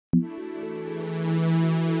This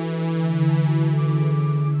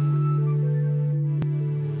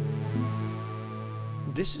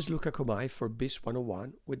is Luca Comai for BIS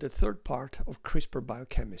 101 with the third part of CRISPR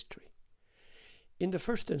biochemistry. In the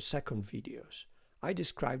first and second videos, I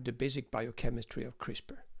described the basic biochemistry of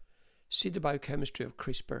CRISPR. See the biochemistry of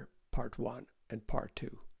CRISPR Part 1 and Part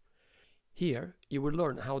 2. Here, you will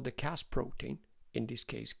learn how the CAS protein, in this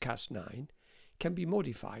case Cas9, can be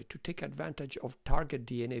modified to take advantage of target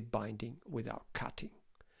DNA binding without cutting.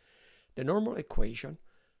 The normal equation,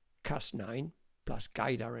 Cas9 plus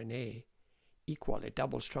guide RNA equal a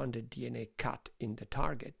double-stranded DNA cut in the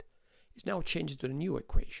target, is now changed to the new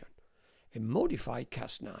equation. A modified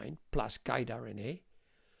Cas9 plus guide RNA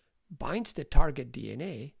binds the target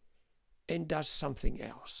DNA and does something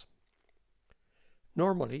else.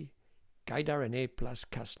 Normally, guide RNA plus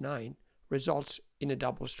Cas9 results in a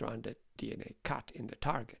double-stranded DNA cut in the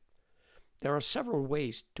target. There are several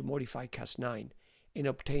ways to modify Cas9 and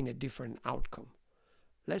obtain a different outcome.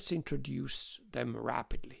 Let's introduce them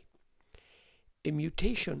rapidly. A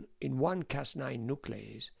mutation in one Cas9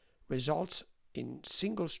 nuclease results in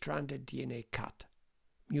single-stranded DNA cut.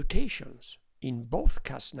 Mutations in both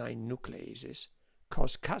Cas9 nucleases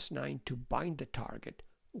cause Cas9 to bind the target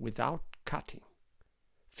without cutting.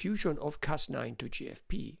 Fusion of Cas9 to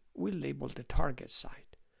GFP will label the target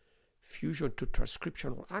site. Fusion to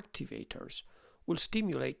transcriptional activators will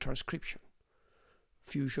stimulate transcription.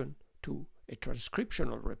 Fusion to a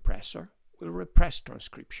transcriptional repressor will repress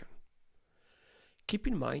transcription. Keep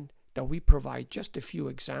in mind that we provide just a few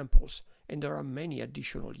examples and there are many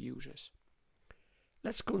additional uses.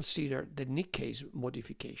 Let's consider the nickase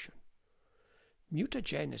modification.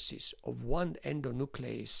 Mutagenesis of one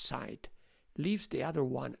endonuclease site leaves the other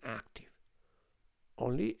one active.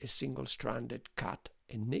 Only a single-stranded cut,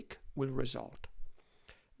 a nick, will result.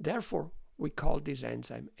 Therefore, we call this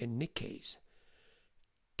enzyme a nickase.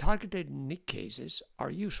 Targeted nickases are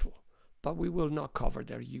useful, but we will not cover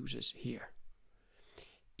their uses here.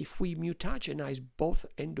 If we mutagenize both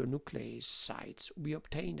endonuclease sites, we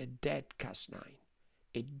obtain a dead Cas9,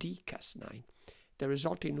 a dCas9. The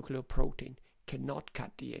resulting nucleoprotein cannot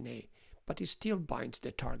cut DNA, but it still binds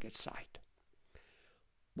the target site.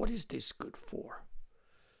 What is this good for?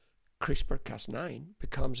 CRISPR-Cas9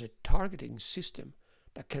 becomes a targeting system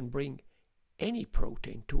that can bring any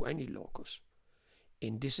protein to any locus.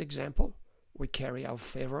 In this example, we carry our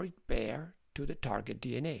favorite bear to the target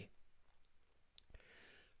DNA.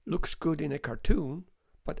 Looks good in a cartoon,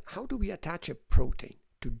 but how do we attach a protein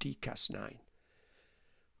to dCas9?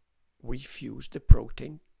 We fuse the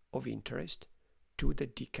protein of interest to the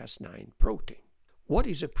dCas9 protein. What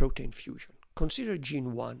is a protein fusion? Consider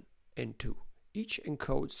gene 1 and 2. Each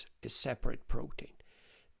encodes a separate protein.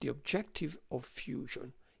 The objective of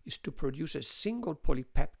fusion is to produce a single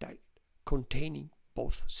polypeptide containing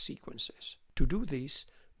both sequences. To do this,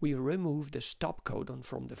 we remove the stop codon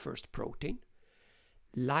from the first protein,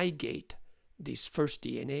 ligate this first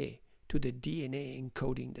DNA to the DNA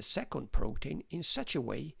encoding the second protein in such a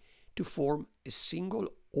way to form a single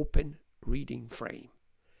open reading frame.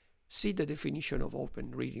 See the definition of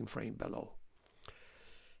open reading frame below.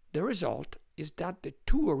 The result is that the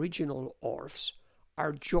two original ORFs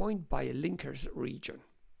are joined by a linkers region.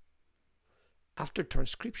 After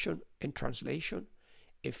transcription and translation,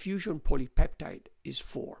 a fusion polypeptide is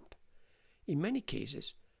formed. In many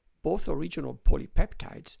cases, both original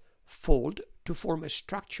polypeptides fold to form a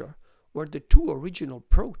structure where the two original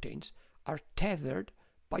proteins are tethered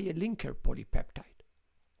by a linker polypeptide.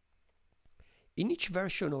 In each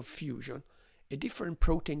version of fusion, a different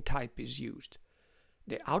protein type is used.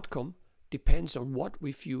 The outcome depends on what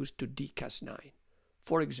we fuse to dCas9.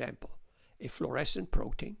 For example, a fluorescent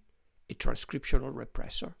protein, a transcriptional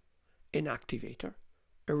repressor, an activator,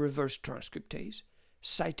 a reverse transcriptase,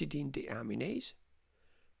 cytidine deaminase.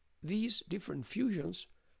 These different fusions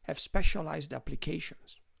have specialized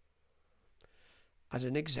applications. As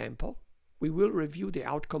an example, we will review the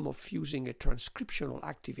outcome of fusing a transcriptional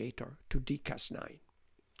activator to dCas9.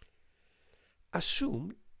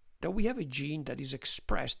 Assume that we have a gene that is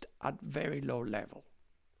expressed at very low level.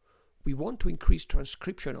 We want to increase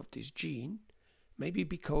transcription of this gene, maybe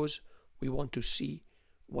because we want to see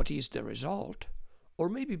what is the result, or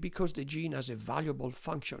maybe because the gene has a valuable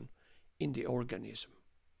function in the organism.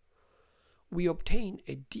 We obtain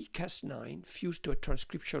a dCas9 fused to a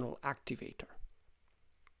transcriptional activator.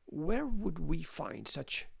 Where would we find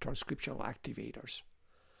such transcriptional activators?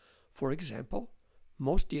 For example,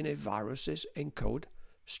 most DNA viruses encode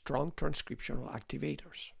strong transcriptional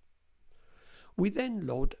activators. We then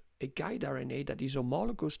load a guide RNA that is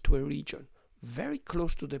homologous to a region very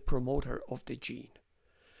close to the promoter of the gene.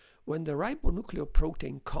 When the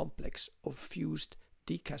ribonucleoprotein complex of fused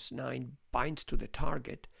dCAS9 binds to the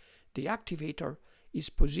target, the activator is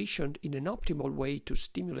positioned in an optimal way to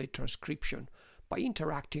stimulate transcription by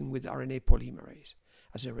interacting with RNA polymerase.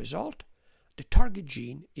 As a result, the target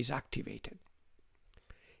gene is activated.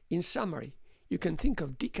 In summary, you can think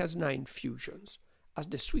of dCAS9 fusions as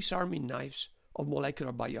the Swiss Army knives of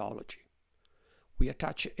molecular biology. We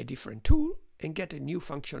attach a different tool and get a new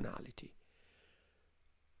functionality.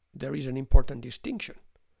 There is an important distinction.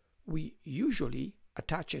 We usually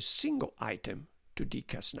attach a single item to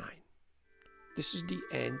dCAS9. This is the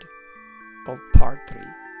end of part 3.